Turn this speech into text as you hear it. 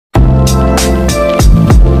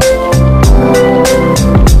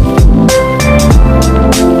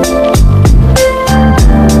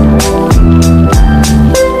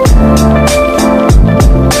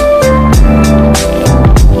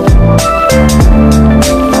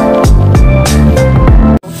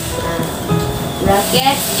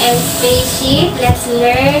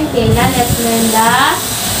learn, Kayla, let's learn the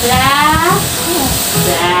planets.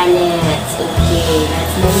 Okay,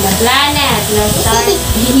 let's learn the planets.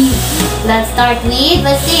 Let's start with,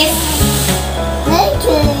 what's this?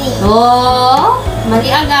 Mercury. Oh, mali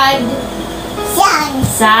agad. Sun.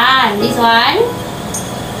 Sun. This one?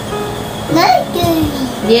 Mercury.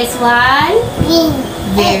 This one?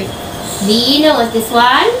 Venus. This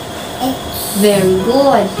one? Very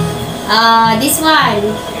good. This one?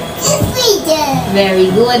 Jupiter. Very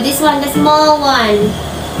good. This one, the small one.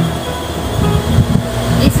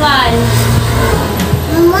 This one?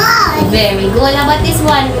 Mars. Very good. How about this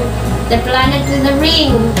one? The planet with the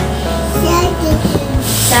ring.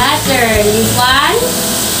 Saturn. This one?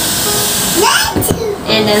 Neptune.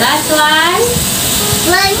 And the last one?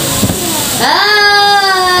 Mercury.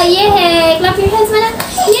 Oh, yay! Clap your hands, Mana.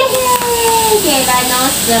 Yay! Kayla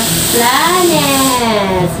knows the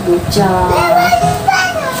planets. Good job.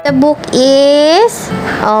 The book is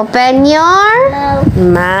Open Your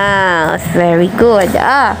Mouth. Very good.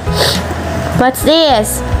 What's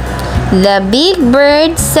this? The big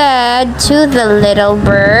bird said to the little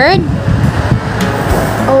bird,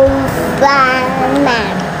 Open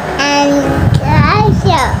and close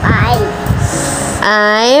your eyes.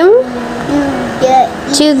 I'm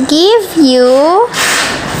to give you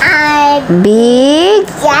a big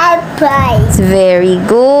surprise. Very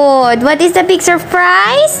good. What is the big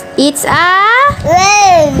surprise? It's a...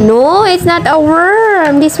 Worm. No, it's not a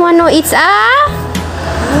worm. This one, no, it's a...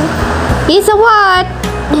 It's a what?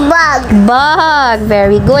 Bug. Bug.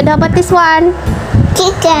 Very good. How about this one?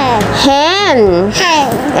 Chicken. Hen.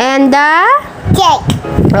 Hen. And the... Chick.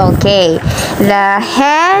 Okay. The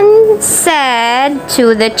hen said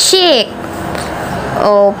to the chick,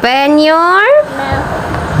 open your...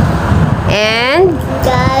 And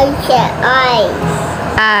Close your eyes.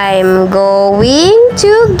 I'm going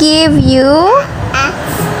to give you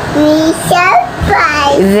A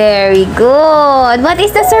surprise. very good. What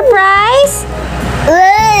is the surprise?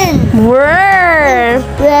 Worm. Worm.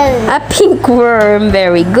 Worm. A pink worm.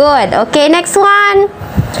 Very good. Okay, next one.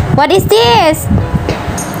 What is this?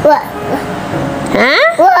 What?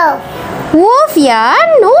 Huh? Whoa. Wolf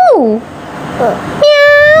yan? No.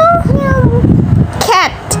 Meow.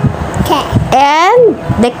 Cat. Cat. And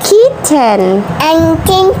the kitten. And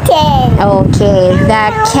kitten. Okay,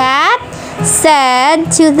 the cat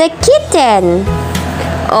said to the kitten,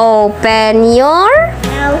 open your...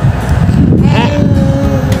 And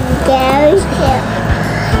close your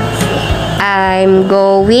I'm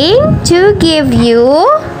going to give you...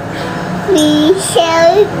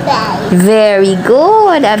 surprise. Very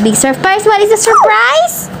good. A big surprise. What is the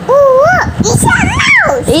surprise? Look, it's a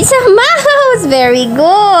mouse. It's a mouse. Very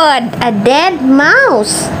good. A dead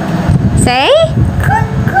mouse. Say?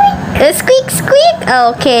 A squeak, squeak.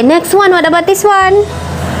 Okay, next one. What about this one?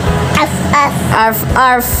 Arf,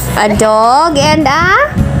 arf. A dog and a?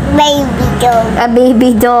 Baby dog. A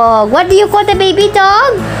baby dog. What do you call the baby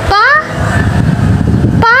dog?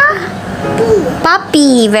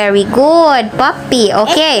 Puppy. Very good. Puppy.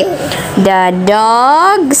 Okay. The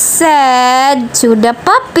dog said to the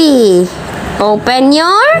puppy, open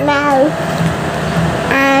your Mouth.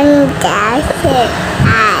 And close your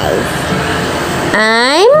eyes.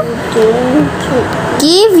 I'm Going to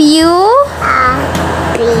give you a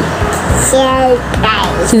big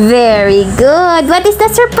surprise. very good. What is the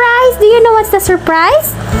surprise? Do you know what's the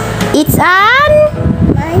surprise? It's Monster.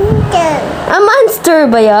 a monster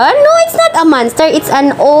ba yan? No, it's not a monster. It's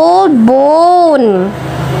an old bone.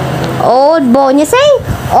 Old bone. You say,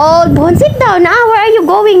 old bone. Sit down. Where are you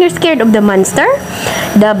going? You're scared of the monster?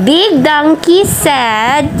 The big donkey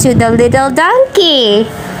said to the little donkey,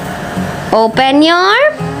 open your...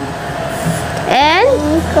 And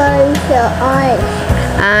Close your eyes.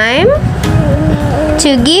 I'm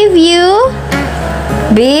to give you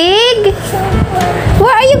big...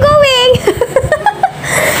 Where are you going?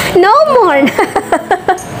 No more.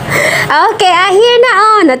 Okay, here na.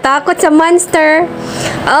 Oh, natakot sa monster.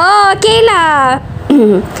 Oh, Kayla.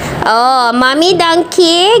 Oh, Mommy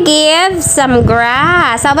Donkey give some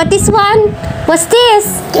grass. How about this one? What's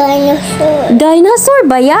this? Dinosaur. Dinosaur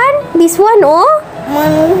ba yan? This one, oh?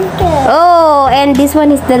 Monster. Oh, and this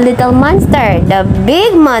one is the little monster. The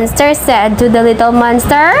big monster said to the little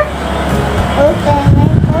monster. Open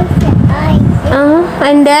and close your eyes.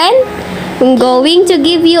 And then, I'm going to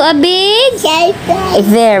give you a big... Surprise.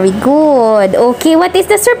 Very good. Okay, what is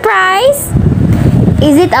the surprise?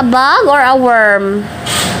 Is it a bug or a worm?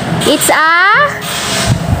 It's a...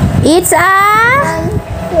 Monster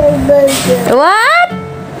burger. What?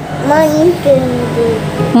 Monster burger.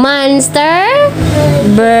 Monster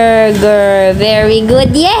burger. Very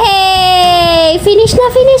good. Yay! finish na,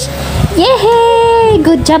 finish. Yay!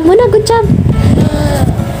 Good job muna, good job.